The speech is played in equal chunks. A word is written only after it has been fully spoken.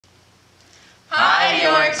Hi,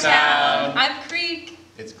 Yorktown! I'm Creek.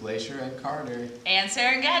 It's Glacier and Carter. And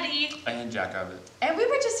Serengeti. And Jackrabbit. And we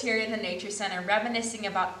were just here in the Nature Center reminiscing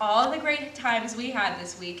about all the great times we had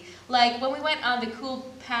this week. Like when we went on the cool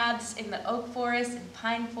paths in the oak forest and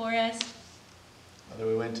pine forest. Whether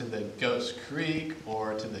we went to the Ghost Creek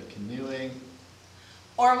or to the canoeing.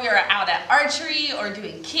 Or we were out at archery or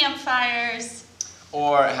doing campfires.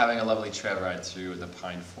 Or having a lovely trail ride through the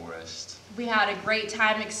pine forest. We had a great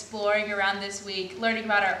time exploring around this week, learning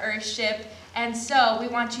about our Earthship, and so we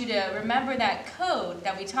want you to remember that code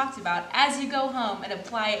that we talked about as you go home and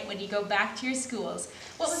apply it when you go back to your schools.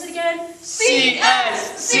 What was it again?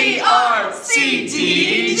 CSCRCDG!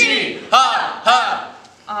 Ha ha!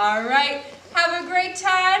 All right, have a great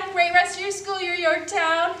time, great rest of your school year,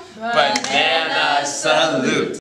 Yorktown. Banana salute!